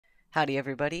Howdy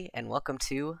everybody, and welcome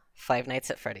to Five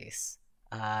Nights at Freddy's.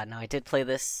 Now I did play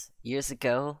this years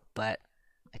ago, but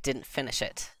I didn't finish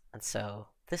it, and so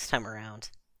this time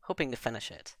around, hoping to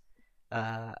finish it.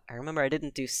 I remember I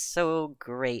didn't do so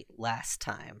great last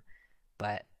time,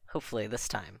 but hopefully this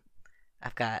time,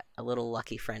 I've got a little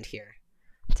lucky friend here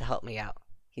to help me out.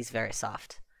 He's very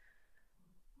soft.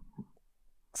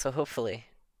 So hopefully,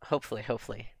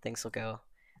 things will go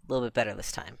a little bit better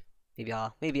this time. Maybe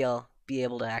I'll be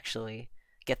able to actually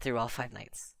get through all 5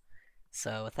 nights.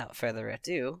 So without further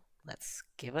ado, let's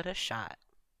give it a shot.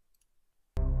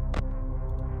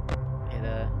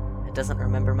 It doesn't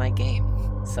remember my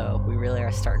game, so we really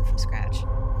are starting from scratch.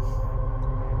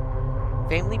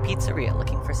 Family Pizzeria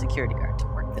looking for security guard to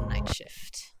work the night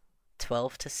shift.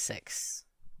 12 to 6.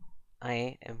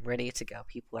 I am ready to go.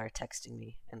 People are texting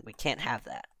me, and we can't have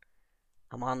that.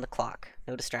 I'm on the clock.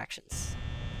 No distractions.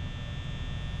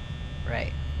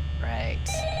 Right,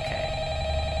 okay.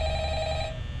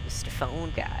 Mr.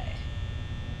 Phone Guy.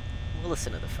 We'll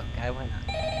listen to the phone guy, why not?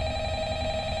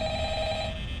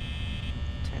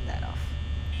 Turn that off.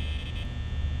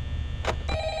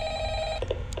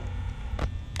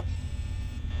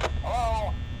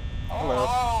 Hello?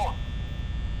 Hello.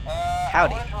 Howdy.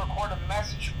 Howdy. I wanted to record a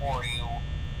message for you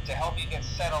to help you get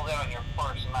settled in on your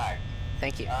first night.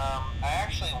 Thank you. I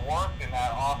actually worked in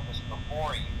that office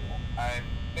before you. I'm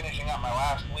finishing up my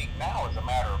last week now, as a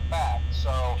matter of fact, so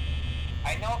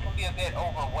I know it can be a bit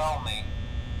overwhelming,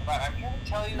 but I'm here to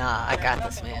tell you... Nah, I got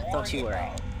this, man. Don't you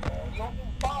worry. You'll do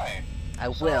fine. I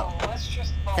will. So let's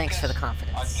just focus Thanks for the on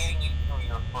confidence. getting you through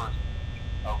your first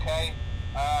week, okay?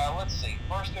 Let's see.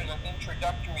 First, there's an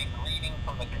introductory greeting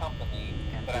from the company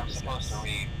that I'm supposed to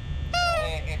read.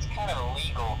 It's kind of a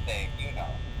legal thing, you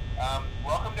know.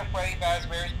 Welcome to Freddy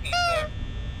Fazbear's Pizza,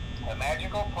 a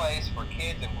magical place for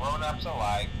kids and grown-ups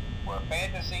alike, where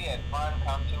fantasy and fun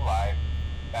come to life.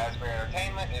 Fazbear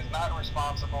Entertainment is not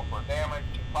responsible for damage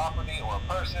to property or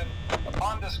person.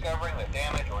 Upon discovering that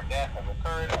damage or death has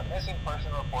occurred, a missing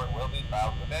person report will be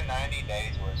filed within 90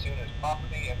 days or as soon as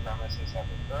property and premises have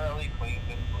been thoroughly cleaned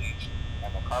and bleached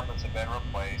and the carpets have been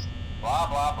replaced. Blah,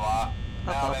 blah, blah.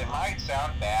 Now, that might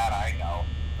sound bad, I know,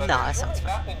 but there's really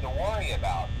nothing to worry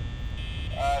about.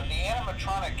 The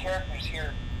animatronic characters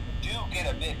here do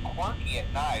get a bit quirky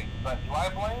at night, but do I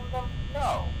blame them?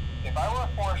 No. If I were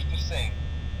forced to sing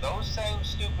those same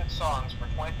stupid songs for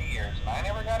 20 years and I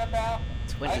never got a bath,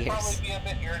 I'd probably be a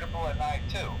bit irritable at night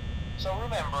too. So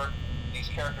remember, these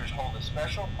characters hold a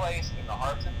special place in the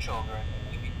hearts of children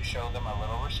and we need to show them a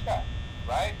little respect,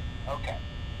 right? Okay.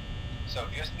 So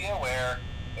just be aware,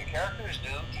 the characters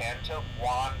do tend to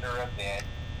wander a bit.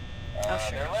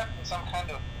 They're left in some kind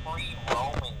of free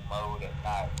roaming mode at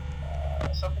night.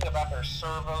 Something about their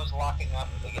servos locking up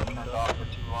if they get turned off for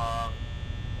too long.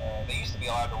 They used to be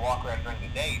allowed to walk around during the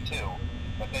day too,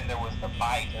 but then there was the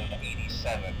bite of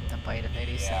 87. The bite of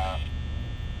 87. Yeah.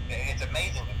 It's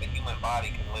amazing that the human body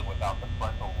can live without the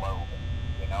frontal lobe,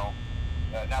 you know?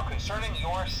 Now concerning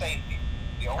your safety,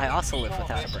 the only real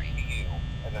risk to you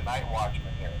as a night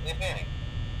watchman here, if any,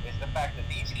 is the fact that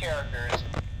these characters,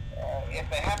 if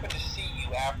they happen to see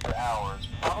you after hours,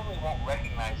 probably won't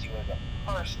recognize you as a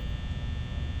person.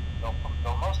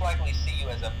 They'll most likely see you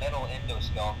as a metal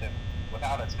endoskeleton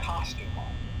without its costume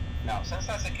on. Now, since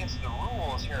that's against the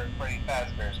rules here at Freddy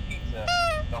Fazbear's Pizza,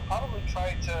 they'll probably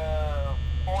try to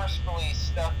forcefully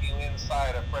stuff you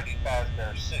inside a Freddy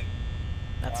Fazbear suit.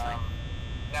 That's fine.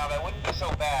 Now, that wouldn't be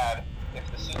so bad if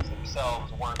the suits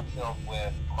themselves weren't filled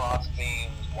with cross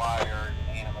beams, wires,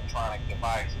 and animatronic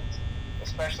devices,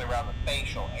 especially around the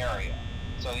facial area.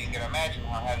 So you can imagine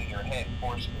how having your head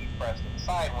forcefully pressed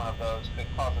inside one of those could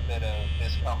cause a bit of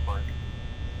discomfort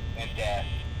and death.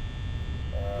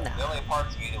 The only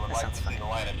parts of you that would like to see the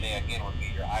light of day again would be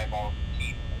your eyeballs and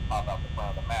teeth that pop out the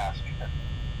front of the mask.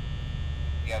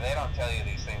 Yeah, they don't tell you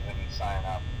these things when you sign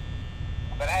up.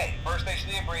 But hey, first station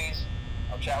of the breeze.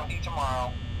 I'll chat with you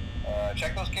tomorrow.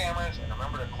 Check those cameras and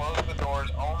remember to close the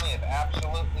doors only if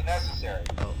absolutely necessary.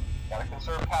 Gotta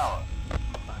conserve power.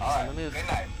 Alright, good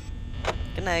night.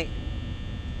 Good night.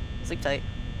 Sleep tight.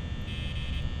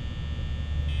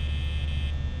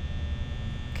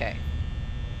 Okay.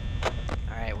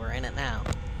 Alright, we're in it now.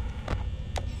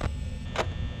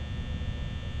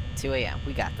 2 AM.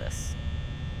 We got this.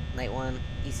 Night 1,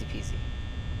 easy peasy.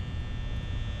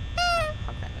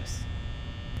 Hop that nose.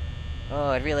 Oh,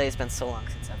 I realize it's been so long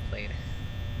since I've played.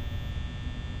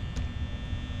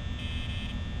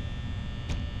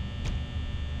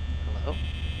 Hello?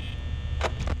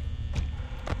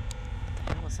 What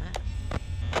the hell was that?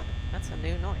 That's a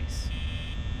new noise,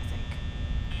 I think.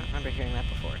 I don't remember hearing that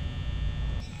before.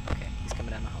 Okay, he's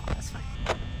coming down the hall, that's fine.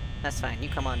 That's fine. You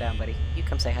come on down, buddy. You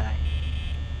come say hi.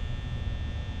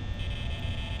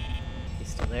 He's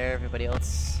still there. Everybody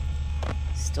else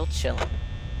still chilling.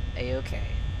 A-okay.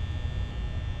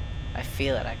 I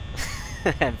feel it.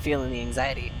 I'm feeling the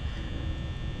anxiety.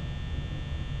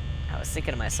 I was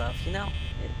thinking to myself, you know,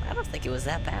 I don't think it was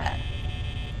that bad.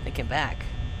 Thinking back.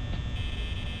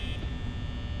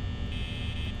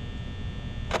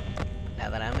 But now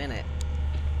that I'm in it,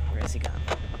 where is he gone?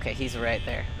 Okay, he's right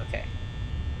there. Okay.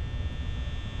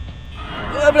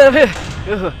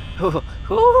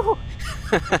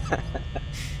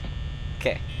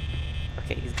 Okay.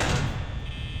 Okay, he's gone.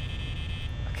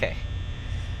 Okay.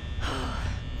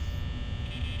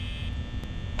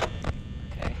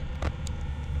 Okay.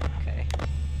 Okay.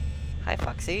 Hi,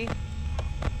 Foxy.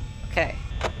 Okay.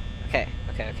 Okay.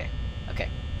 Okay, okay. Okay.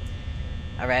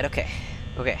 Alright, okay.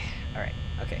 Okay. Alright.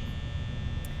 Okay.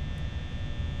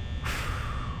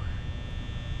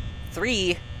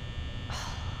 3?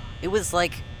 It was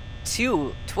like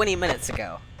 20 minutes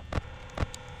ago.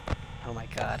 Oh my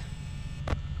god.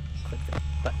 Click the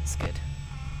buttons, good.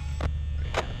 There we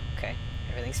go. Okay.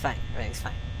 Everything's fine. Everything's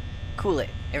fine. Cool it.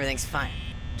 Everything's fine.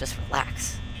 Just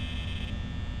relax.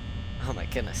 Oh my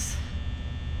goodness.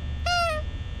 Hi.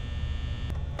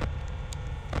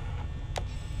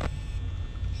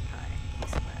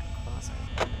 He's in that closet.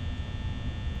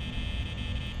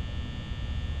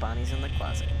 Bonnie's in the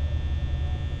closet.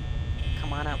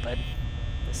 Come on out, bud.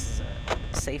 This is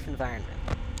a safe environment.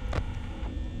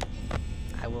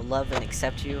 I will love and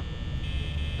accept you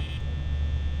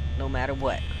no matter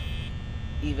what.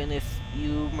 Even if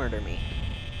you murder me.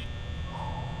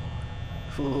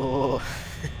 Ooh.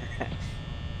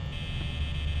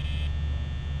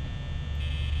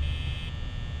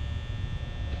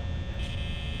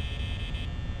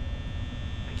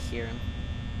 I hear him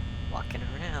walking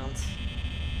around.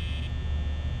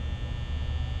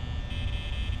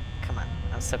 Come on,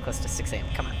 I'm so close to 6 a.m.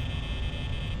 Come on.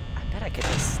 I bet I could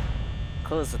just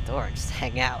close the door and just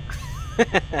hang out.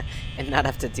 And not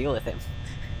have to deal with him.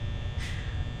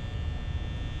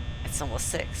 It's almost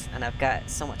 6, and I've got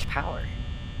so much power.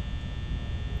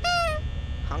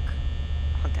 Honk.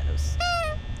 Honk that nose.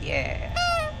 Yeah.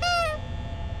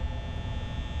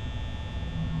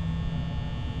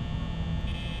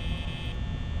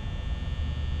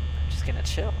 I'm just gonna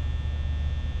chill.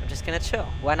 I'm just gonna chill.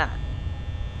 Why not?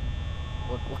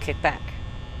 We'll kick back.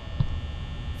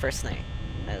 First night.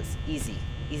 That was easy.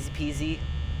 Easy peasy.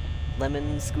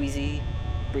 Lemon squeezy.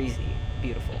 Breezy.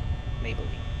 Beautiful. Maybelline.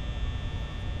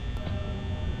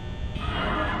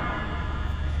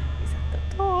 He's at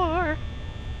the door.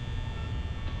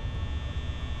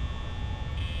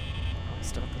 Oh, he's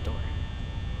still at the door.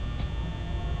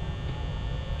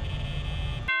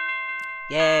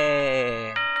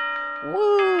 Yay!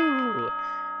 Woo!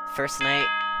 First night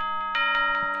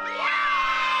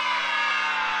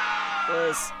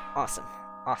was awesome.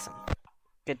 Awesome.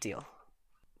 Good deal.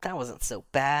 That wasn't so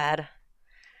bad.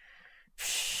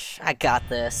 I got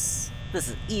this. This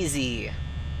is easy.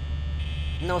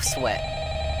 No sweat.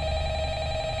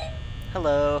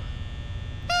 Hello.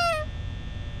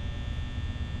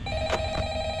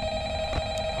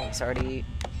 Oh, he's already...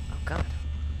 Oh, God.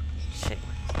 Shit.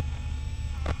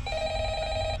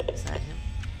 Is that him?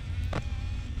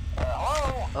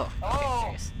 Hello? Oh, Hello? okay, there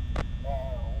he is.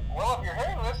 Well, if you're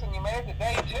hearing this and you made it to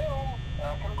day 2,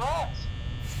 congrats.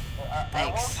 I won't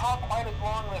Thanks. talk quite as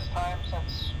long this time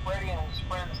since Freddy and his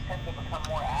friends tend to become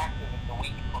more active as the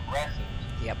week progresses.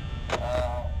 Yep.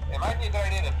 It might be a good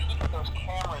idea to peek at those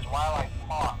cameras while I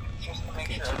talk, just to make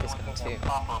Okay, sure Chica's everyone's gone in too. their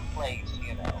proper place,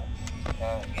 you know.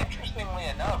 Interestingly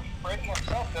enough, Freddy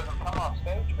himself doesn't come off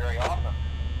stage very often.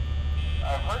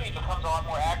 I've heard he becomes a lot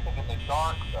more active in the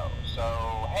dark, though,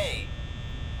 so hey,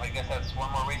 I guess that's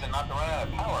one more reason not to run out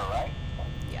of power, right?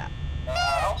 Yeah.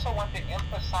 I also want to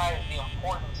emphasize the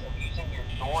importance of using your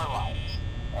door lights.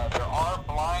 There are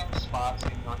blind spots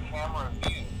in your camera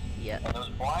view, Yep. and those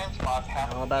blind spots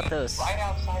happen All to about be those. right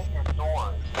outside your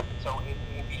doors. So if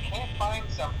you can't find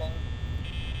something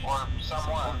or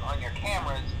someone on your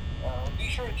cameras, be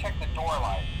sure to check the door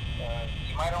light.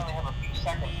 You might only have a few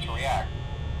seconds to react.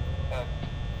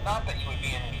 Not that you would be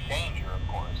in any danger, of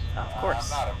course. Of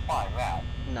course. I'm not implying that.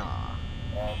 Nah.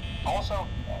 Also,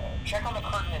 check on the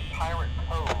curtain in Pirate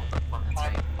Code from That's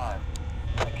time right. to time.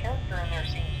 The character in there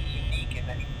seems unique in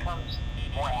that he becomes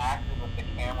more active if the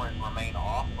cameras remain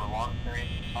off for long periods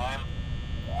of time.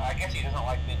 I guess he doesn't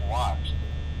like being watched.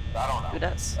 I don't know. Who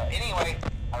does? Anyway,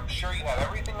 I'm sure you have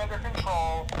everything under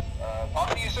control.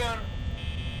 Talk to you soon.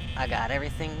 I got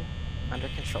everything under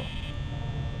control.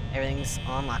 Everything's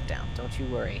on lockdown. Don't you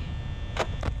worry.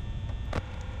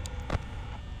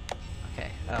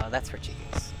 Okay. Oh, that's where Chica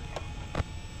is.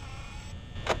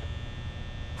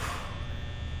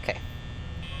 Okay.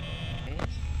 Okay.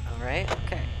 Alright,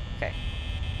 okay, okay.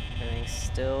 Everything's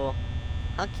still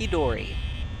hunky-dory.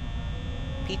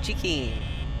 Peachy keen.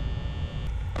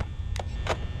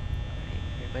 Alright,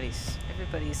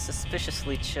 everybody's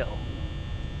suspiciously chill.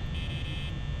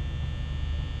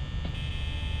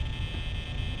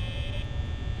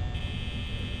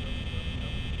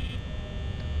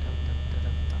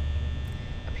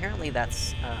 Apparently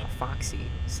that's Foxy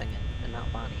singing, and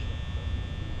not Bonnie.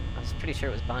 I was pretty sure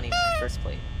it was Bonnie when I first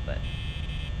played, but...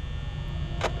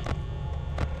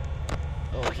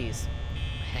 Oh, he's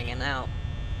hanging out.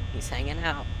 He's hanging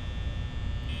out.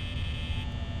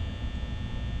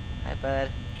 Hi,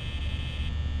 bud.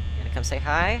 You gonna come say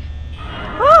hi?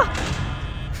 Ah!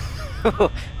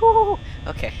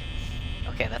 Okay.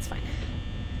 Okay, that's fine.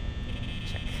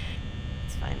 Check.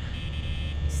 That's fine.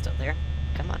 He's still there.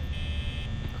 Come on.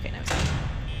 Okay, now he's gone.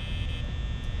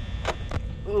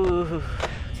 Ooh.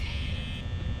 Okay.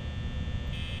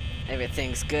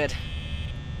 Everything's good.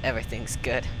 Everything's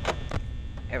good.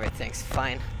 Everything's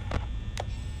fine.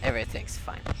 Everything's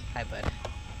fine. Hi, bud.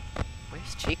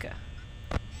 Where's Chica?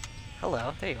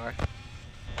 Hello, there you are.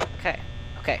 Okay.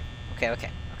 Okay. Okay, okay.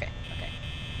 Okay. Okay.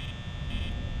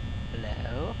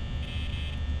 Hello?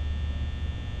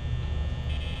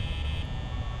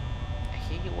 I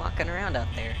hear you walking around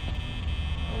out there.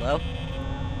 Hello?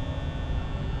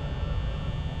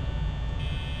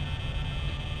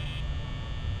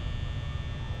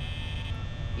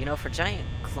 You know, for giant,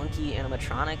 clunky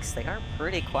animatronics, they are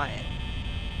pretty quiet.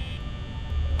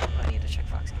 Oh, I need to check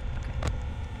Foxy. Okay.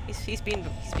 He's being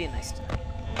nice tonight.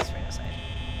 He's right outside.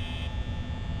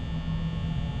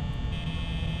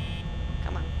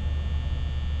 Come on. You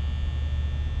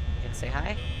gonna say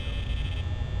hi?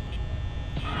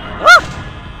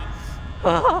 Ah!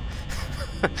 Oh!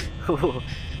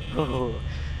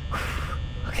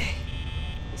 Okay.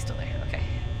 He's still there. Okay.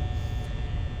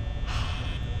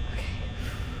 Okay.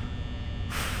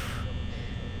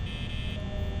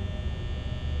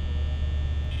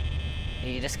 Are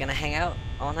you just gonna hang out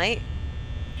all night?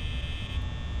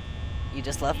 You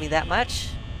just love me that much?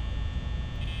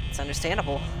 It's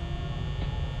understandable.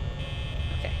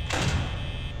 Okay.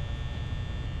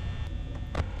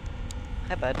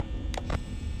 Hi, bud.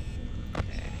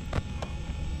 Okay.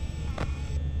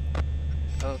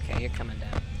 Okay, you're coming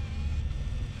down.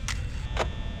 I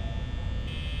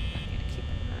need to keep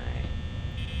an eye.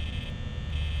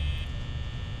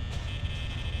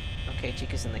 Okay,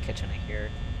 Chica's in the kitchen, I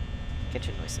hear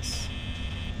kitchen noises.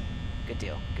 Good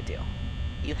deal, good deal.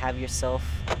 You have yourself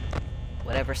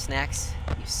whatever snacks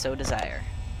you so desire.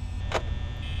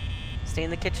 Stay in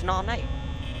the kitchen all night.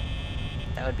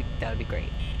 That would be great.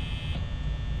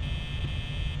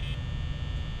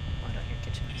 Oh, I don't hear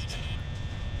kitchen noises.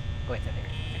 Oh wait, they're there.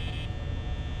 Okay.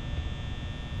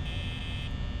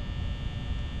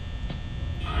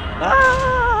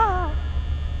 Ah!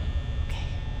 Okay.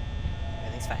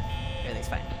 Everything's fine. Everything's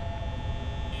fine.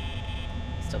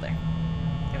 Still there.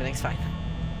 Everything's fine.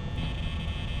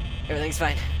 Everything's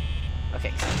fine.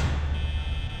 Okay.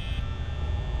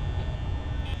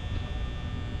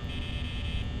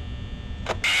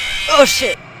 Oh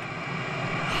shit!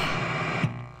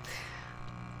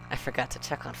 I forgot to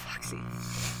check on Foxy.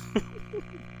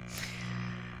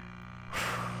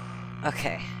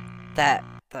 Okay.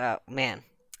 Man.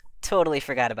 Totally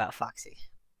forgot about Foxy.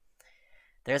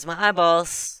 There's my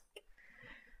eyeballs.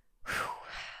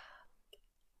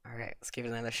 Alright, let's give it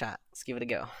another shot. Let's give it a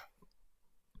go.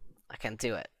 I can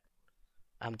do it.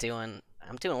 I'm doing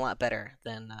a lot better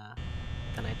than I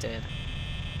did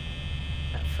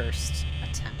that first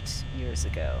attempt years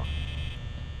ago.